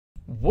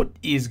What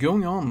is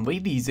going on,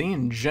 ladies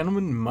and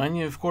gentlemen? My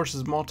name, of course,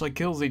 is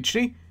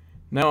Multikillshd.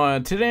 Now,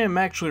 today I'm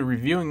actually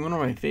reviewing one of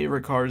my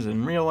favorite cars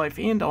in real life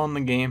and on the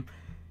game,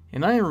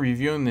 and I am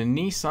reviewing the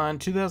Nissan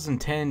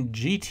 2010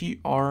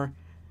 GT-R.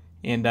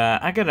 And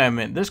I gotta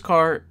admit, this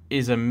car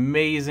is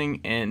amazing,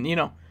 and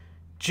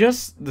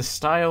just the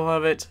style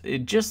of it,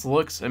 it just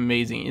looks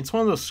amazing. It's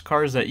one of those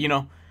cars that,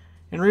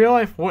 in real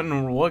life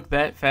wouldn't look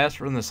that fast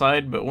from the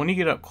side, but when you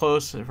get up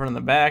close from the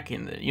back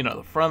and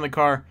the front of the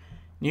car,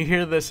 you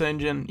hear this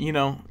engine, you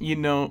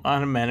know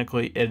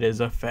automatically it is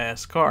a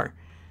fast car.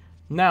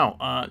 Now,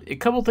 a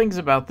couple things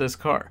about this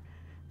car.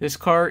 This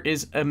car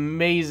is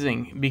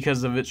amazing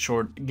because of its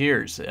short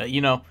gears.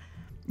 You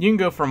can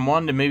go from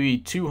 1 to maybe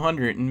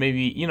 200 in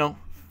maybe,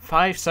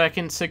 5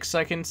 seconds, 6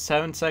 seconds,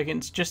 7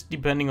 seconds, just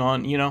depending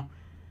on,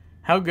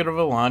 how good of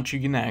a launch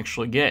you can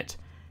actually get.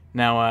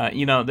 Now,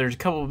 there's a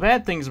couple of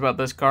bad things about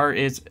this car.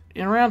 Is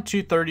in around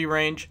 230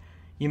 range,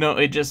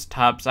 it just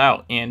tops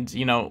out. And,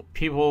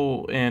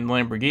 people in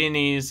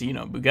Lamborghinis,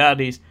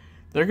 Bugattis,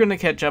 they're going to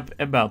catch up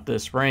about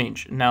this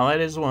range. Now, that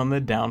is one of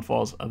the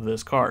downfalls of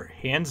this car.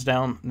 Hands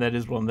down, that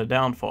is one of the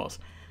downfalls.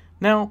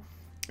 Now,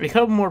 a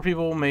couple more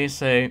people may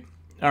say,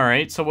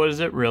 alright, so what is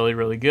it really,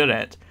 really good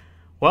at?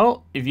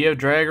 Well, if you have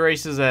drag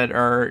races that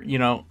are,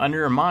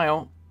 under a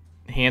mile,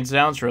 hands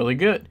down, it's really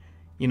good.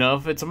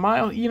 If it's a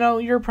mile,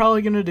 you're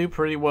probably going to do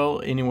pretty well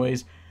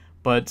anyways.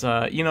 But,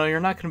 you're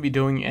not going to be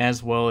doing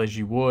as well as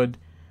you would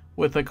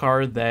with a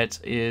car that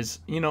is,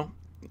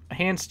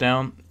 hands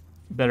down,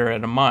 better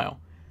at a mile.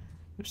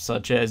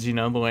 Such as, the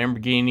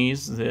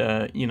Lamborghinis,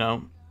 the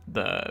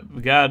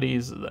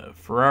Bugattis, the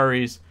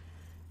Ferraris,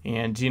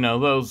 and,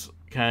 those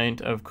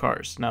kind of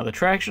cars. Now, the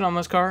traction on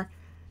this car,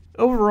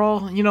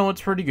 overall,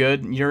 it's pretty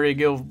good. You're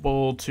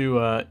able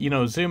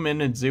to, zoom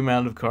in and zoom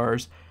out of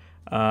cars.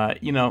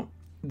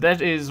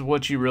 That is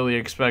what you really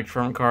expect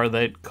from a car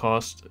that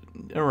costs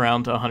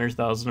around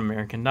 100,000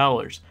 American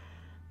dollars.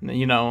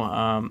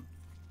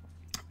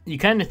 You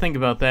kind of think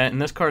about that,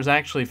 and this car is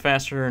actually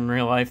faster in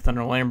real life than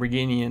a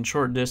Lamborghini in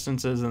short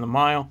distances in a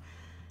mile,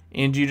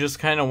 and you just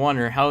kind of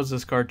wonder, how is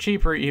this car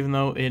cheaper even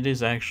though it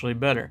is actually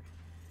better?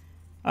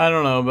 I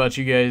don't know about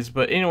you guys,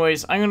 but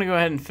anyways, I'm going to go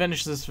ahead and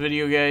finish this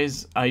video,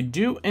 guys. I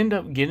do end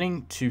up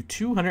getting to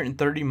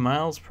 230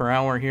 miles per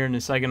hour here in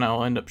a second.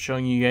 I'll end up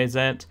showing you guys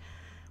that.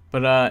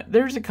 But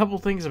there's a couple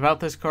things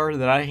about this car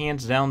that I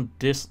hands down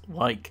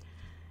dislike.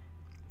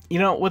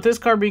 With this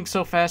car being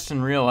so fast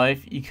in real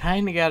life, you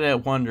kind of gotta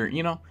wonder,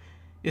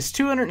 is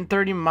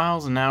 230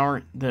 miles an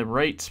hour the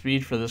right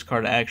speed for this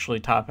car to actually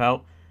top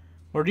out?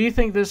 Or do you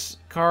think this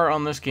car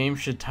on this game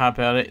should top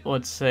out at,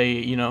 let's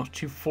say,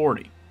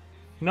 240?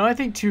 I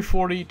think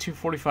 240,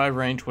 245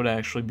 range would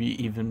actually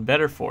be even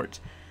better for it.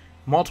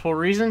 Multiple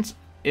reasons.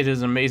 It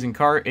is an amazing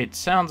car. It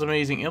sounds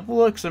amazing. It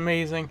looks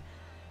amazing.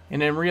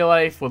 And in real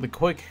life, with a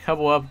quick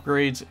couple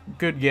upgrades,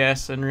 good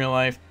gas in real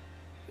life,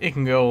 it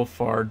can go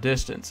far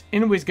distance.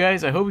 Anyways,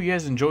 guys, I hope you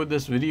guys enjoyed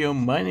this video.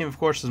 My name, of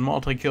course, is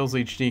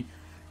Multikillshd.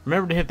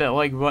 Remember to hit that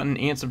like button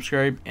and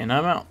subscribe, and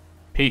I'm out.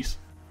 Peace.